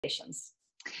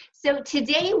So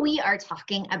today we are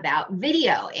talking about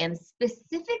video and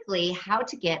specifically how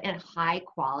to get a high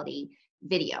quality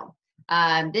video.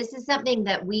 This is something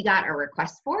that we got a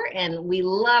request for, and we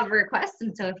love requests.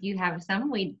 And so if you have some,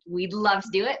 we'd love to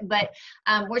do it. But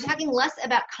we're talking less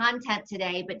about content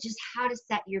today, but just how to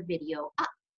set your video up.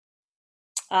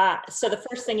 So the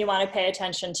first thing you want to pay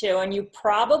attention to, and you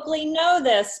probably know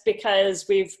this because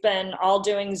we've been all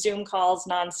doing Zoom calls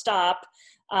nonstop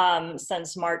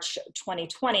since March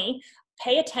 2020,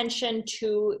 pay attention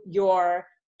to your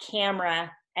camera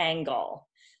angle.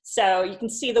 So you can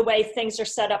see the way things are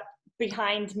set up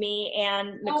behind me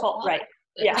and Nicole, right?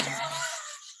 Yeah.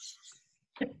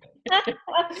 It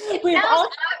sounds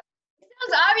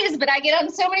obvious, but I get on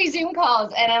so many Zoom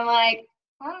calls and I'm like,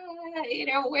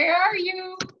 where are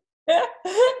you?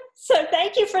 So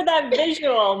thank you for that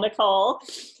visual, Nicole.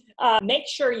 Make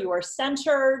sure you are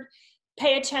centered.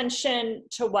 Pay attention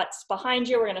to what's behind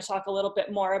you. We're going to talk a little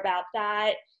bit more about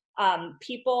that.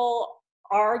 People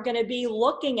are going to be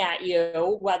looking at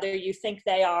you, whether you think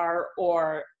they are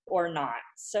or not.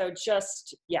 So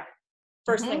just,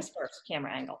 first things first,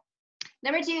 camera angle.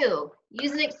 Number 2,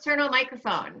 use an external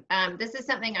microphone. This is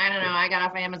something, I don't know, I got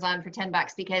off Amazon for $10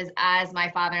 because, as my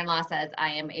father-in-law says, I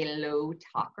am a low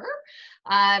talker.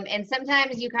 And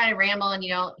sometimes you kind of ramble and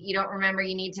you don't remember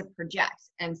you need to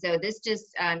project. And so this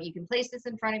just, you can place this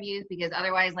in front of you because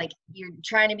otherwise, like, you're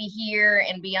trying to be here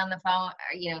and be on the phone,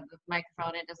 the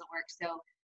microphone, it doesn't work. So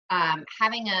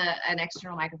having an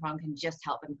external microphone can just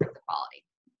help improve the quality.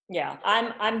 Yeah,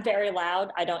 I'm very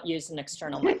loud. I don't use an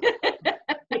external microphone.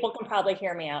 People can probably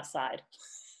hear me outside.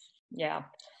 Yeah.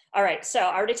 All right. So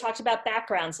I already talked about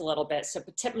backgrounds a little bit. So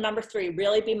tip number 3,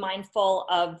 really be mindful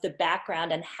of the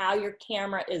background and how your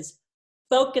camera is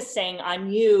focusing on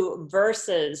you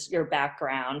versus your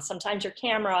background. Sometimes your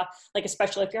camera, like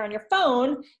especially if you're on your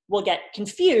phone, will get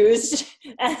confused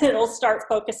and it'll start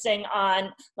focusing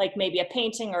on like maybe a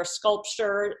painting or a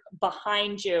sculpture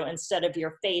behind you instead of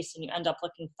your face, and you end up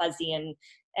looking fuzzy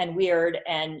and weird,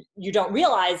 and you don't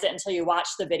realize it until you watch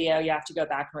the video. You have to go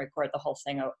back and record the whole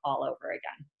thing all over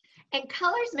again. And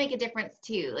colors make a difference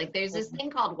too. Like there's this thing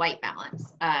called white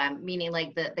balance, meaning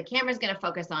like the camera's going to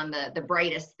focus on the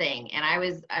brightest thing. And I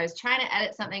was trying to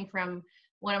edit something from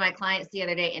one of my clients the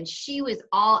other day, and she was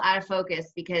all out of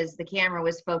focus because the camera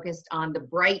was focused on the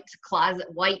bright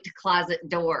white closet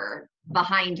door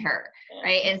behind her,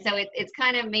 right? And so it's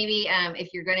kind of maybe if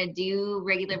you're going to do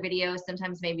regular videos,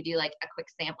 sometimes maybe do like a quick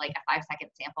sample, like a 5-second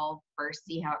sample first,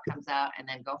 see how it comes out, and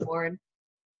then go forward.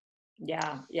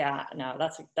 Yeah, no,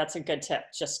 that's a good tip.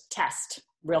 Just test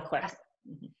real quick.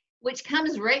 Which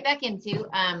comes right back into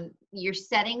your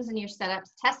settings and your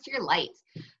setups. Test your light.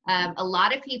 A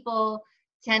lot of people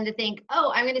tend to think,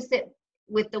 oh, I'm going to sit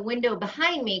with the window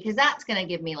behind me because that's going to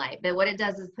give me light. But what it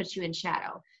does is put you in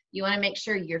shadow. You want to make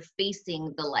sure you're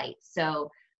facing the light. So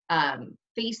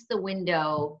face the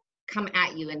window, come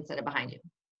at you instead of behind you.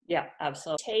 Yeah,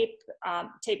 absolutely.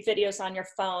 Tape videos on your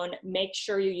phone. Make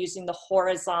sure you're using the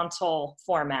horizontal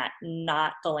format,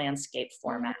 not the landscape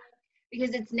format.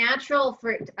 Because it's natural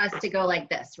for us to go like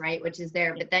this, right? Which is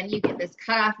there, but then you get this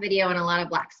cutoff video and a lot of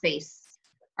black space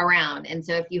around. And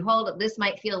so if you hold it, this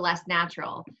might feel less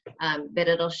natural, but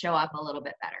it'll show up a little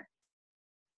bit better.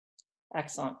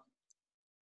 Excellent.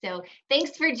 So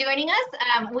thanks for joining us.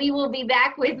 We will be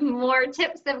back with more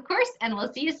tips, of course, and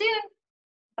we'll see you soon.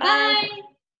 Bye. Bye.